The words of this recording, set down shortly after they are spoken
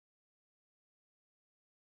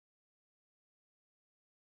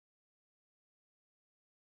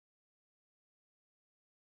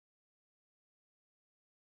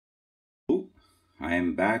I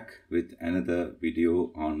am back with another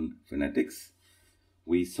video on phonetics.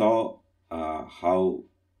 We saw how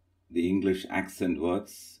the English accent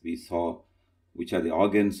works. We saw which are the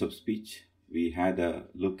organs of speech. We had a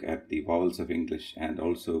look at the vowels of English and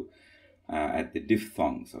also at the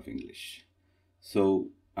diphthongs of English. So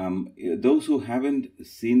those who haven't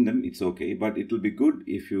seen them, it's okay, but it will be good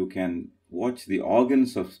if you can watch the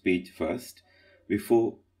organs of speech first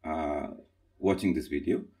before watching this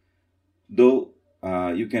video. Though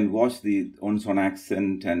you can watch the onus on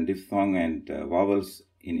accent and diphthong and vowels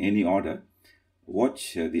in any order,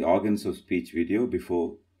 watch the organs of speech video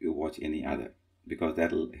before you watch any other, because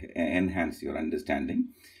that will enhance your understanding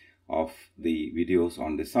of the videos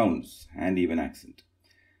on the sounds and even accent.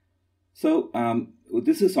 So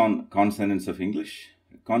this is on consonants of English.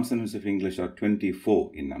 Consonants of English are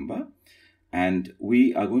 24 in number, and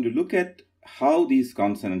we are going to look at how these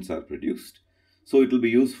consonants are produced. So it will be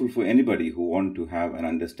useful for anybody who want to have an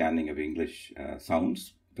understanding of English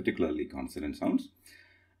sounds, particularly consonant sounds.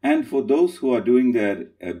 And for those who are doing their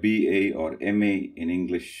BA or MA in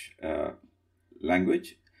English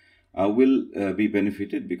language, will be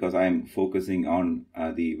benefited, because I am focusing on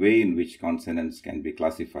the way in which consonants can be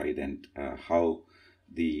classified and how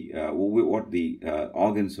what the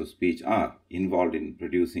organs of speech are involved in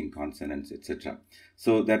producing consonants, etc.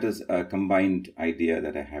 So that is a combined idea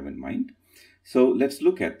that I have in mind. So let's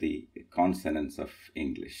look at the consonants of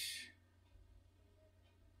English.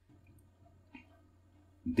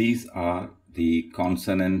 These are the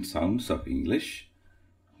consonant sounds of English.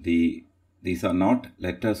 These are not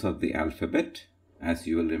letters of the alphabet, as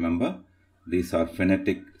you will remember. These are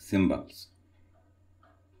phonetic symbols.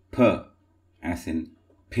 P, as in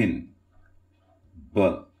pin. B,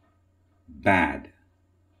 bad.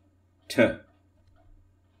 T,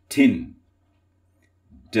 tin.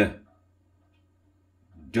 D,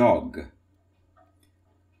 dog.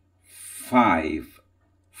 5,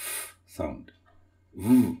 f sound.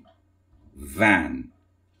 V, van.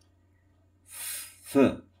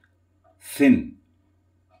 Th, thin.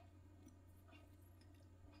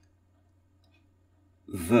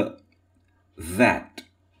 That.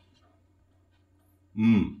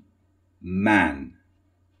 Man.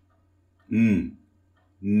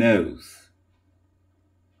 Nose.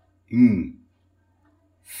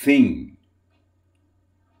 Thing.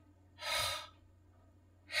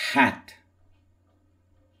 Hat.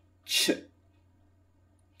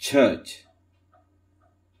 Church.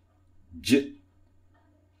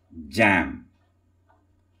 Jam.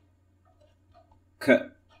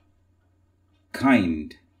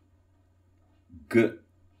 Kind.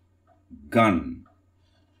 Gun.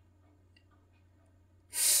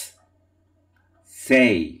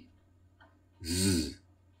 Say.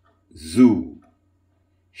 Zoo.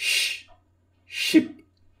 Ship.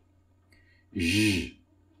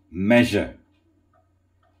 Measure.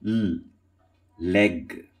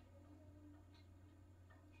 Leg.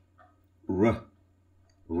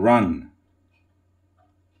 Run.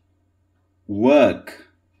 Work.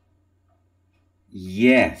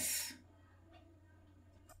 Yes.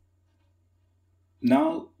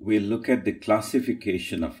 Now we'll look at the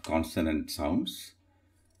classification of consonant sounds.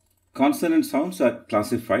 Consonant sounds are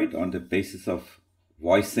classified on the basis of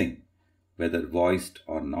voicing, whether voiced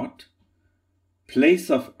or not, place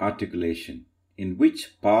of articulation, in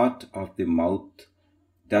which part of the mouth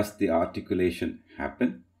does the articulation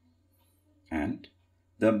happen, and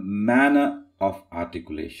the manner of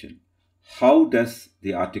articulation. How does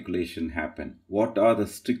the articulation happen? What are the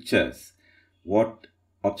strictures? What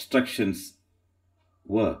obstructions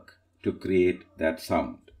work to create that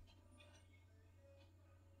sound?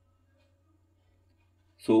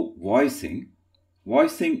 So voicing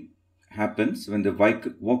happens when the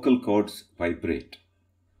vocal cords vibrate.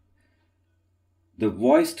 The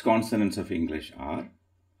voiced consonants of English are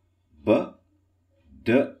B,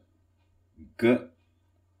 D, G,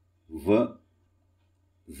 V,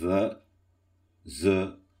 Z,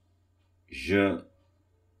 Z, J,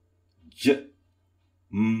 J,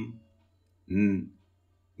 M, N,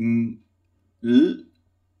 L,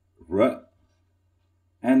 R,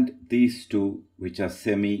 and these two, which are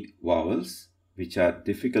semi-vowels, which are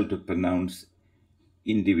difficult to pronounce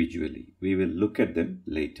individually. We will look at them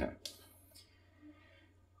later.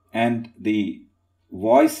 And the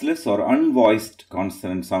voiceless or unvoiced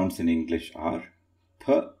consonant sounds in English are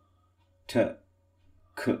P, T,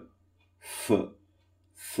 K, F,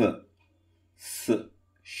 Th, S,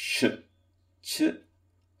 Sh, Ch,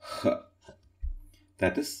 H.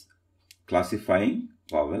 That is classifying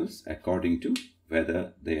vowels according to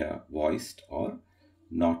whether they are voiced or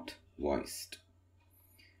not voiced.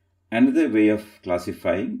 Another way of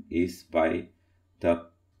classifying is by the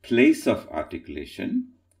place of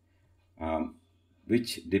articulation,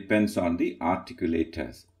 which depends on the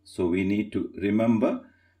articulators. So we need to remember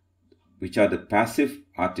which are the passive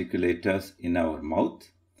articulators in our mouth.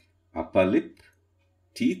 Upper lip,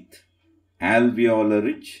 teeth, alveolar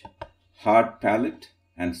ridge, hard palate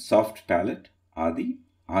and soft palate are the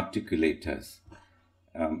articulators.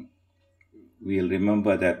 We'll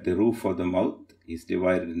remember that the roof of the mouth is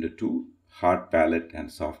divided into two, hard palate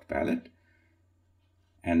and soft palate.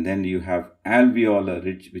 And then you have alveolar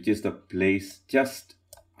ridge, which is the place just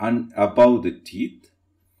above the teeth.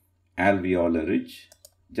 Alveolar ridge,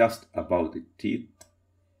 just above the teeth.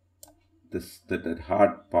 The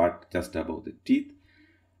hard part just above the teeth.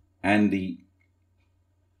 And the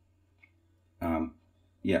and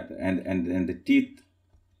the teeth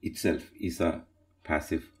itself is a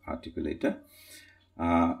passive articulator.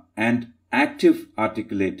 And active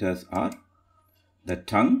articulators are the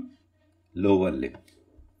tongue, lower lip.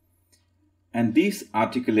 And these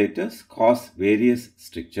articulators cause various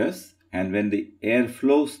strictures, and when the air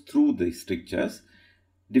flows through the strictures,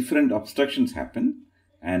 different obstructions happen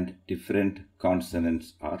and different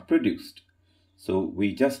consonants are produced. So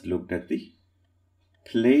we just looked at the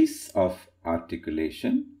place of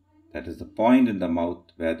articulation, that is the point in the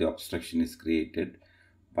mouth where the obstruction is created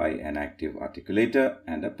by an active articulator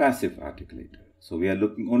and a passive articulator. So we are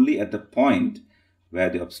looking only at the point where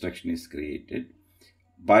the obstruction is created.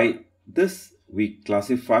 By this we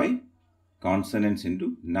classify consonants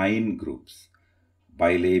into 9 groups: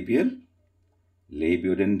 bilabial,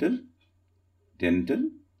 labiodental, dental,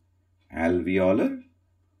 alveolar,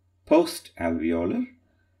 post-alveolar,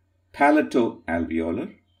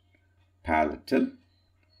 palato-alveolar, palatal,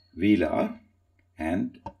 velar,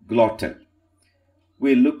 and glottal.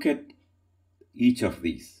 We'll look at each of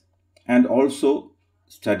these and also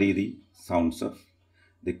study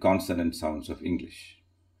the consonant sounds of English.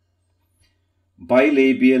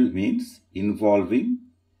 Bilabial means involving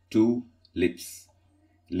 2 lips.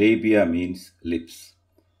 Labia means lips.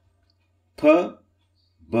 P,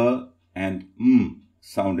 B, and M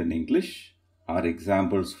sound in English are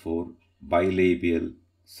examples for bilabial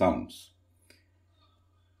sounds.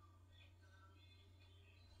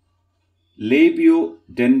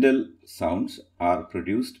 Labiodental sounds are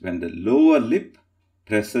produced when the lower lip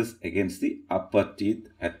presses against the upper teeth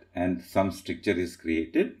and some stricture is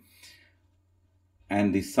created.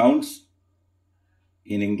 And the sounds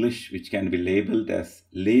in English which can be labeled as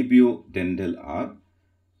labiodental are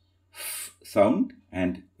F sound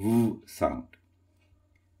and V sound.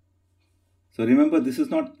 So remember, this is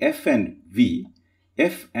not F and V.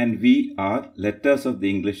 F and V are letters of the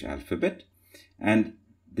English alphabet, and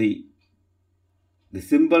the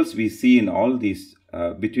symbols we see in all these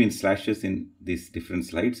between slashes in these different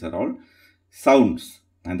slides are all sounds,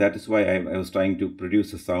 and that is why I was trying to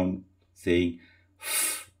produce a sound saying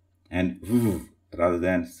F and V rather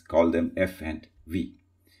than call them F and V.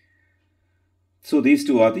 So these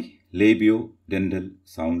two are the labiodental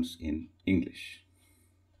sounds in English.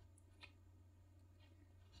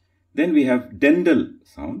 Then we have dental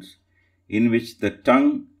sounds, in which the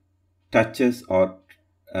tongue touches or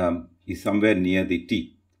is somewhere near the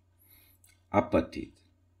teeth, upper teeth.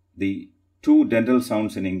 The 2 dental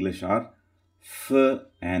sounds in English are F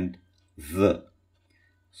and V.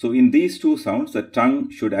 So in these 2 sounds, the tongue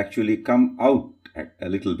should actually come out a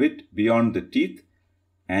little bit beyond the teeth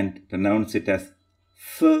and pronounce it as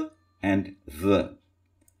F and V.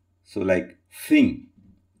 So like thing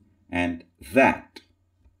and that.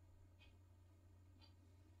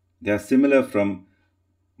 They are similar from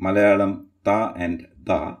Malayalam ta and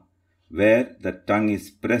da, where the tongue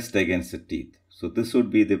is pressed against the teeth. So this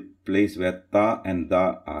would be the place where ta and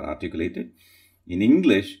da are articulated. In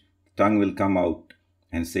English, the tongue will come out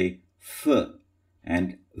and say F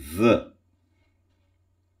and V.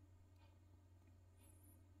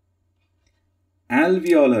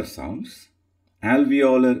 Alveolar sounds.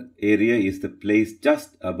 Alveolar area is the place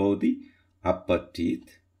just above the upper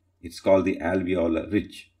teeth. It's called the alveolar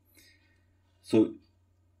ridge. So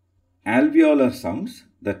alveolar sounds,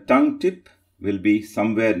 the tongue tip will be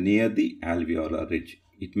somewhere near the alveolar ridge.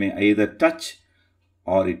 It may either touch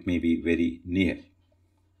or it may be very near.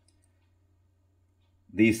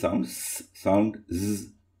 These sounds sound z,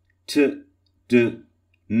 t, d,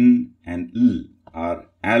 n, and l are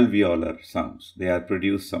alveolar sounds. They are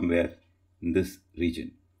produced somewhere in this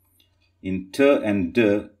region. In t and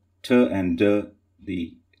d,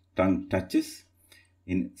 the tongue touches.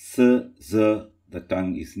 In s, z, the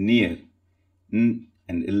tongue is near. N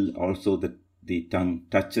and l also the tongue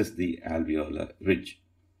touches the alveolar ridge.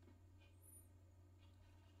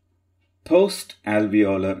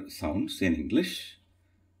 Post-alveolar sounds in English.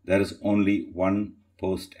 There is only one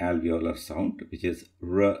post-alveolar sound, which is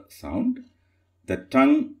R sound. The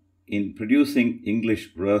tongue, in producing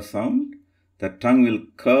English R sound, the tongue will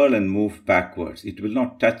curl and move backwards. It will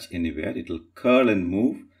not touch anywhere. It will curl and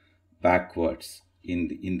move backwards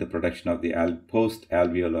in the production of the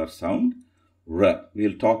post-alveolar sound, R.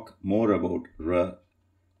 We'll talk more about R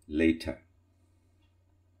later.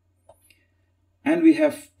 And we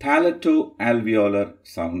have palato-alveolar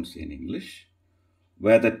sounds in English,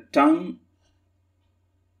 where the tongue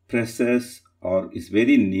presses or is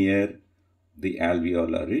very near the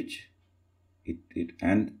alveolar ridge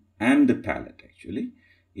and the palate actually.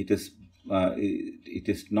 It is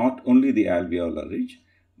not only the alveolar ridge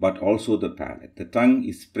but also the palate. The tongue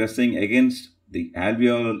is pressing against the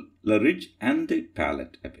alveolar ridge and the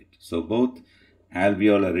palate a bit. So both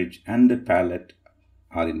alveolar ridge and the palate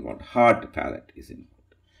are involved. Hard palate is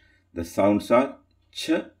involved. The sounds are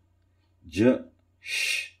ch, j,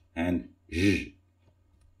 sh and zh.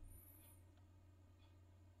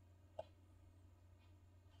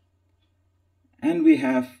 And we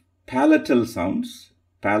have palatal sounds.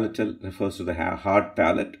 Palatal refers to the hard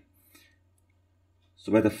palate.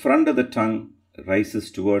 So where the front of the tongue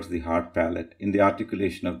rises towards the hard palate in the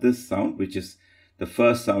articulation of this sound, which is the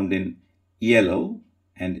first sound in yellow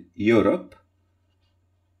and Europe,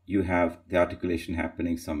 you have the articulation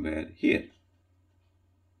happening somewhere here.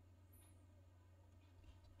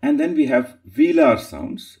 And then we have velar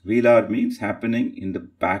sounds. Velar means happening in the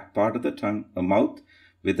back part of the tongue, a mouth,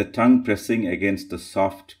 with the tongue pressing against the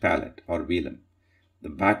soft palate or velum. The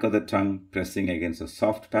back of the tongue pressing against a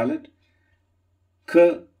soft palate.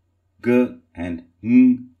 K, G and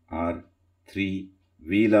Ng are three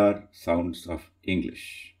velar sounds of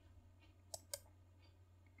English.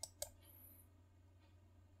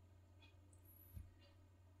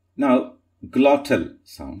 Now, glottal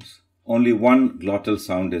sounds. Only one glottal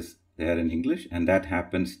sound is there in English, and that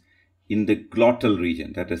happens in the glottal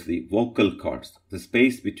region, that is the vocal cords. The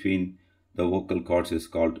space between the vocal cords is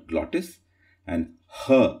called glottis, and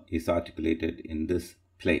H is articulated in this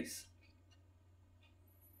place.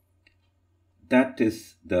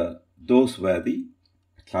 Those were the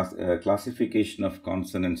classification of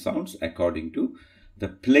consonant sounds according to the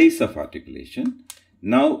place of articulation.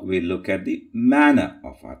 Now we look at the manner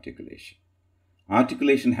of articulation.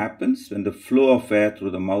 Articulation happens when the flow of air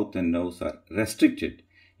through the mouth and nose are restricted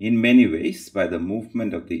in many ways by the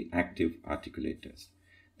movement of the active articulators.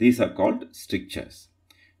 These are called strictures.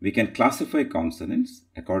 We can classify consonants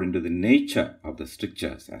according to the nature of the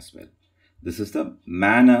strictures as well. This is the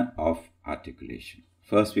manner of articulation.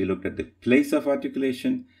 First we looked at the place of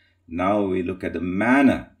articulation. Now we look at the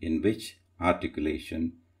manner in which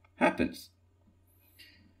articulation happens.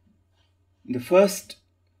 In the first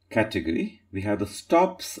category, we have the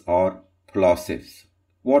stops or plosives.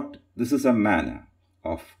 This is a manner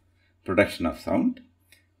of production of sound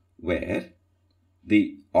where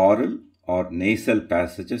the oral or nasal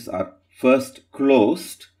passages are first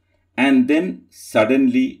closed and then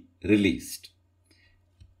suddenly released,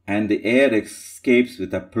 and the air escapes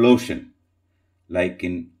with a plosion, like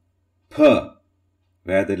in P,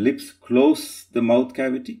 where the lips close the mouth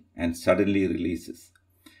cavity and suddenly releases,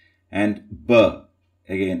 and B,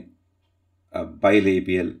 again a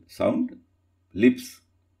bilabial sound, lips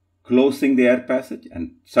closing the air passage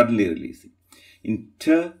and suddenly releasing. In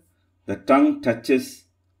T, the tongue touches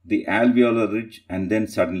the alveolar ridge and then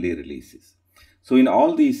suddenly releases. So in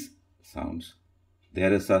all these sounds,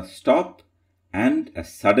 there is a stop and a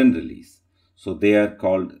sudden release. So they are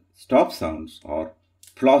called stop sounds or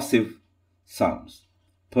plosive sounds.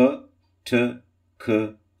 P, T,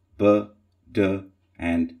 K, B, D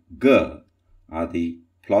and G are the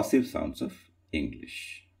plosive sounds of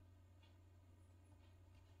English.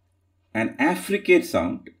 An affricate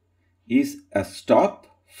sound is a stop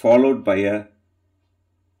followed by a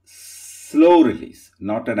slow release,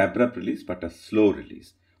 not an abrupt release but a slow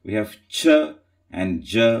release. We have ch and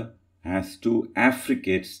j as two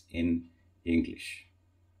affricates in English.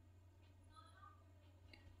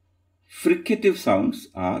 Fricative sounds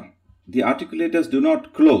are the articulators do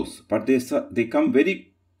not close, but they come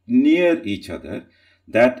very near each other,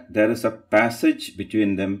 that there is a passage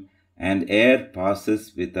between them and air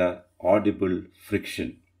passes with a audible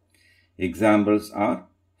friction. Examples are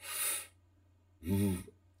f, v,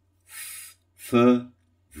 f,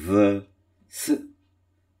 v, s,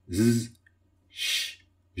 z, sh,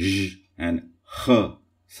 zh and h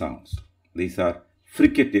sounds. These are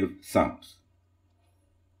fricative sounds.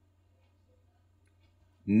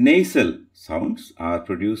 Nasal sounds are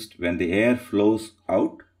produced when the air flows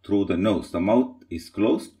out through the nose. The mouth is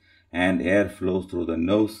closed and air flows through the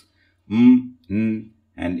nose. N,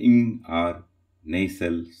 and ing are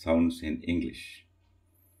nasal sounds in English.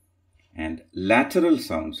 And lateral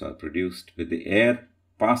sounds are produced with the air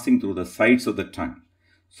passing through the sides of the tongue.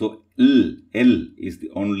 So L is the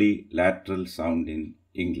only lateral sound in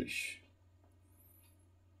English.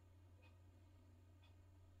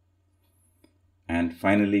 And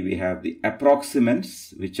finally, we have the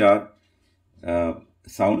approximants, which are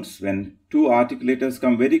sounds when two articulators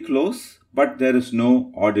come very close, but there is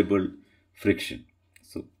no audible friction.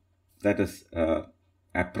 So that is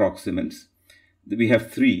approximants. We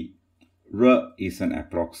have three. R is an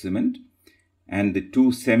approximant, and the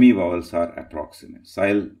two semi-vowels are approximants.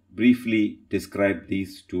 I'll briefly describe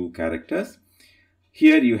these two characters.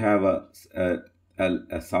 Here you have a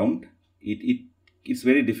sound. It's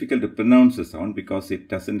very difficult to pronounce the sound because it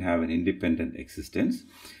doesn't have an independent existence.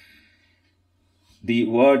 The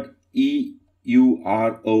word E-U-R-O-P-E,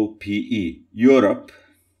 Europe,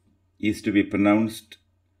 is to be pronounced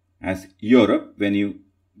as Europe when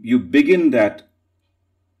you begin that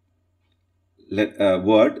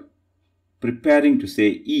word preparing to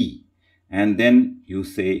say E, and then you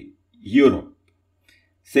say Europe.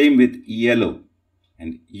 Same with yellow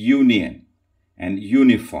and union and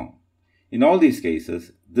uniform. In all these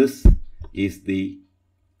cases, this is the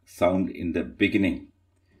sound in the beginning,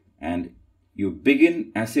 and you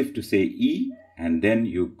begin as if to say E, and then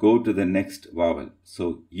you go to the next vowel.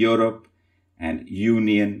 So Europe and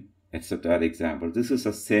union, etc. are examples. This is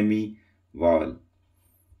a semi-vowel.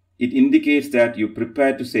 It indicates that you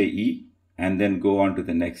prepare to say E and then go on to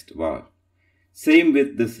the next vowel. Same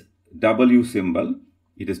with this W symbol.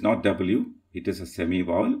 It is not W, it is a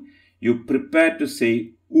semi-vowel. You prepare to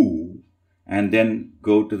say U and then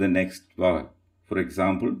go to the next vowel. For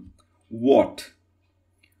example, what,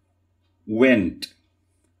 went,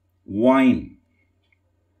 wine,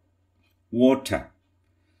 water.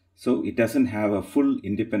 So it doesn't have a full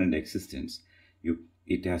independent existence.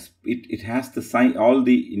 It has the sign, all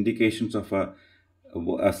the indications of a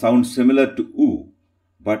sound similar to U,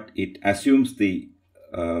 but it assumes the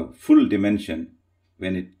full dimension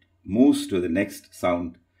when it moves to the next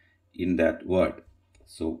sound in that word.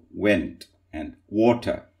 So went and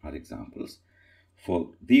water are examples.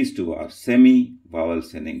 For these two are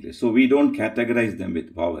semi-vowels in English. So we don't categorize them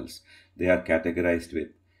with vowels. They are categorized with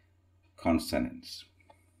consonants.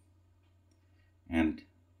 And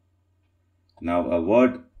now a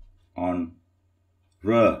word on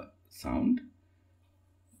R sound.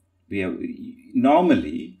 We have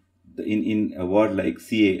normally in a word like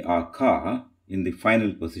car, car, in the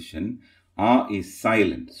final position, R is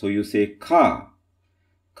silent. So you say car,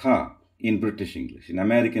 car in British English. In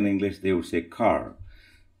American English, they would say car.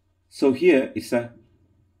 So here it's a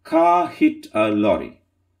car hit a lorry.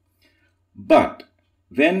 But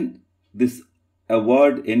when a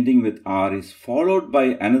word ending with R is followed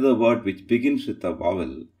by another word which begins with a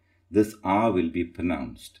vowel, this R will be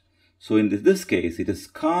pronounced. So in this case, it is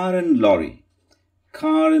car and lorry.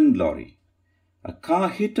 Car and lorry. A car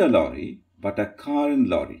hit a lorry, but a car and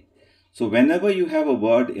lorry. So whenever you have a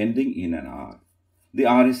word ending in an R, the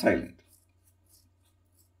R is silent.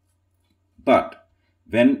 But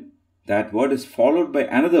when that word is followed by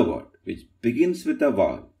another word which begins with a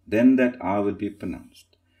vowel, then that R will be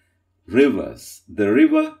pronounced. Rivers. The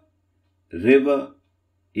river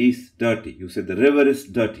is dirty. You say the river is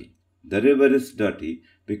dirty. The river is dirty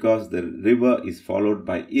because the river is followed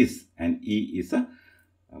by is, and E is a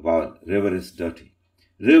vowel. River is dirty.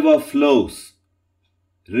 River flows.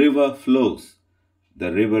 River flows.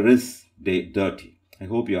 The river is dirty. I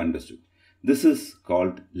hope you understood. This is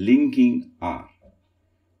called linking R.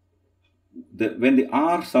 When the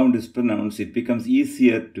R sound is pronounced, it becomes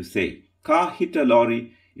easier to say. Car hit a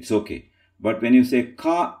lorry, it's okay. But when you say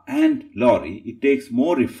car and lorry, it takes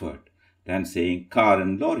more effort than saying car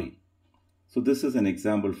and lorry. So this is an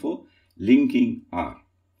example for linking R.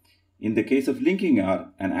 In the case of linking R,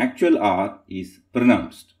 an actual R is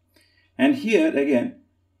pronounced. And here again,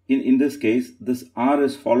 in this case, this R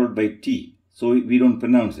is followed by T. So we don't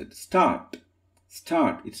pronounce it. Start.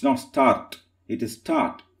 Start. It's not start. It is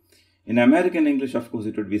start. In American English, of course,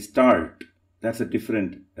 it would be start. That's a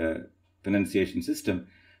different pronunciation system.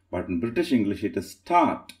 But in British English, it is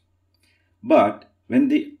start. But when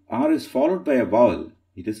the R is followed by a vowel,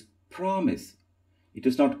 it is promise. It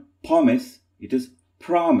is not promise, it is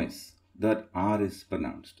promise that R is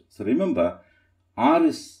pronounced. So remember, R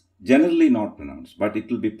is generally not pronounced, but it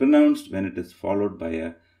will be pronounced when it is followed by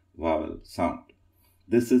a vowel sound.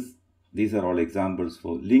 These are all examples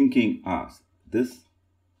for linking R's. This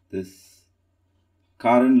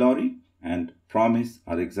car and lorry and promise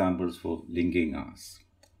are examples for linking R's.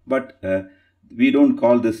 But we don't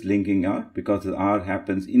call this linking R because the R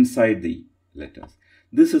happens inside the letters.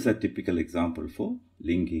 This is a typical example for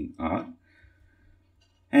linking R.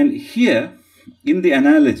 And here, in the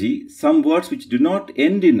analogy, some words which do not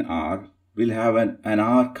end in R will have an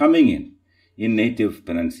R coming in native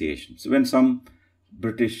pronunciation. So when some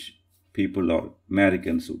British people or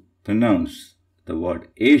Americans who pronounce the word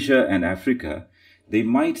Asia and Africa, they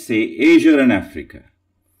might say Asia and Africa.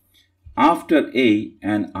 After A,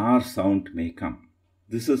 an R sound may come.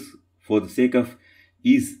 This is for the sake of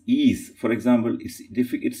ease. For example, it's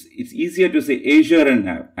easier to say Asia and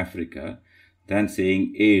Africa than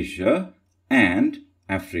saying Asia and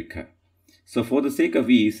Africa. So for the sake of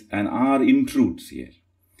ease, an R intrudes here.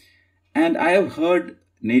 And I have heard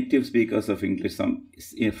native speakers of English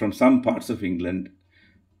from some parts of England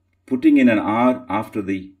putting in an R after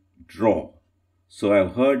the draw. So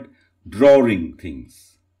I've heard drawing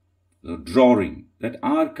things. So drawing. That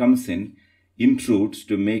R comes in, intrudes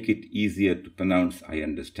to make it easier to pronounce, I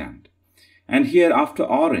understand. And here after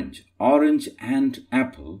orange, orange and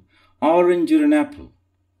apple, oranger and apple.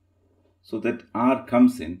 So that R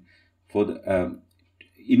comes in for the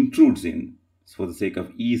intrudes in for the sake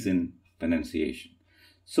of ease in pronunciation.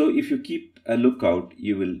 So if you keep a lookout,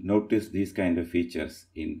 you will notice these kind of features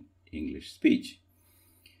in English speech.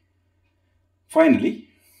 Finally,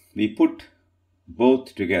 we put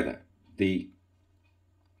both together, the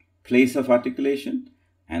place of articulation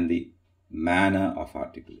and the manner of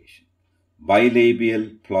articulation.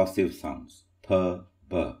 Bilabial plosive sounds, p,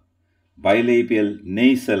 b. Bilabial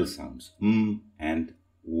nasal sounds, and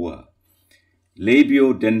w.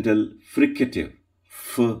 Labiodental fricative,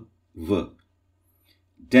 f, v.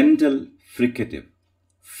 Dental fricative,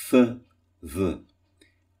 th, th.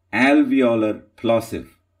 Alveolar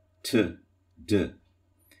plosive, t, d.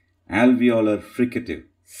 Alveolar fricative,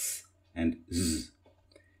 s and z.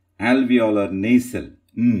 Alveolar nasal,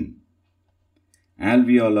 n.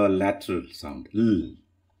 Alveolar lateral sound, l.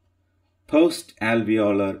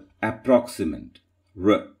 Post-alveolar approximant,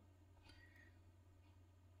 r.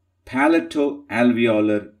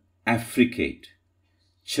 Palato-alveolar affricate,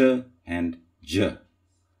 ch and j.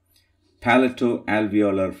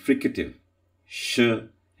 Palato-alveolar fricative, sh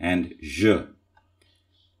and j.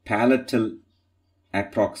 Palatal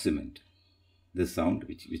approximant, this sound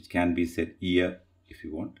which can be said ear if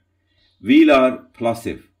you want. Velar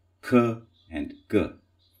plosive, k and g.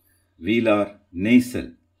 Velar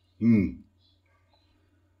nasal, m.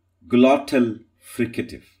 Glottal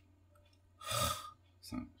fricative,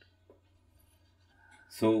 sound.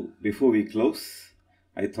 So before we close,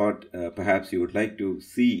 I thought perhaps you would like to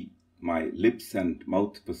see my lips and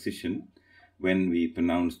mouth position when we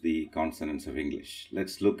pronounce the consonants of English.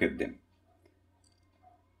 Let's look at them.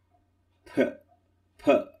 P,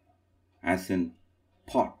 p, as in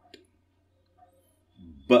pot.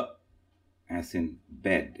 B, as in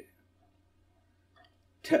bed.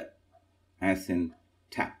 T, as in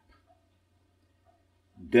tap.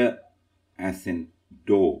 D, as in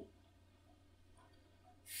door.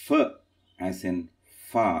 F, as in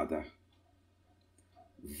father.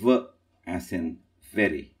 V, as in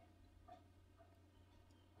very.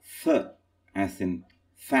 Th, as in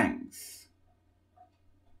thanks.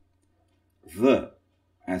 The,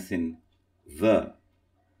 as in the.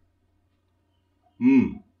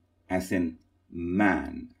 M, as in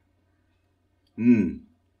man. N,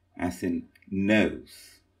 as in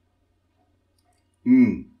nose.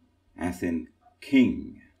 N, as in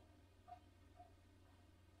king.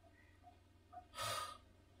 H,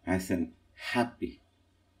 as in happy.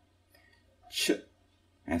 Ch,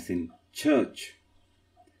 as in church.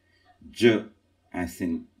 J, as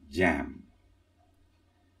in jam.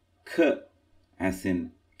 K, as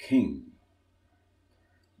in king.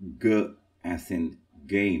 G, as in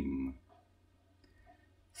game.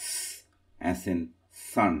 S, as in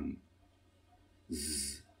sun.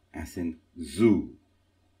 Z, as in zoo.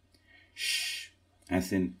 Sh,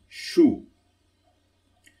 as in shoe.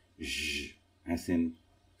 J, as in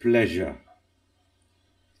pleasure.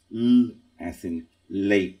 L, as in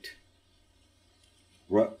late.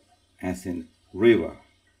 R, as in river.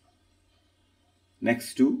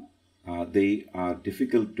 Next two, they are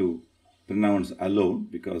difficult to pronounce alone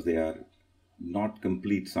because they are not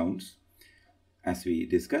complete sounds as we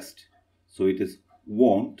discussed. So it is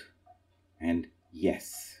won't and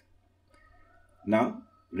yes. Now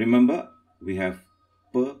remember we have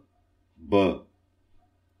p, b,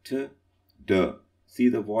 t, d. See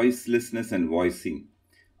the voicelessness and voicing.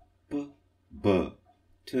 P, b,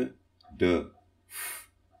 t, d, f,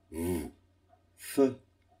 v, th,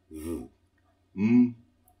 v, m,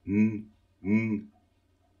 n,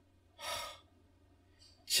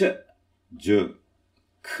 ch, j,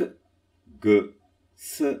 k, g,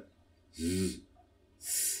 s, z,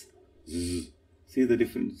 s, z. See the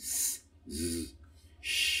difference? Z,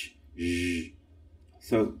 sh, zh.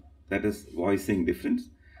 So that is voicing difference.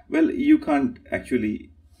 Well, you can't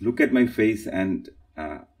actually look at my face and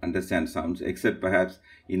understand sounds, except perhaps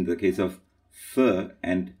in the case of f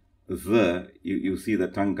and the, you see the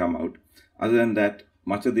tongue come out. Other than that,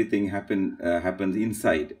 much of the thing happens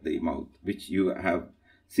inside the mouth, which you have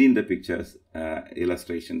seen the pictures,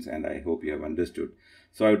 illustrations, and I hope you have understood.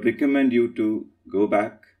 So I would recommend you to go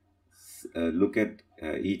back, look at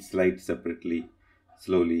each slide separately,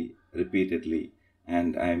 slowly, repeatedly,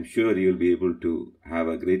 and I am sure you'll be able to have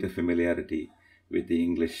a greater familiarity with the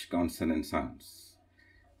English consonant sounds.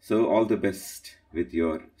 So all the best with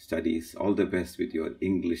your studies, all the best with your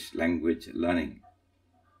English language learning.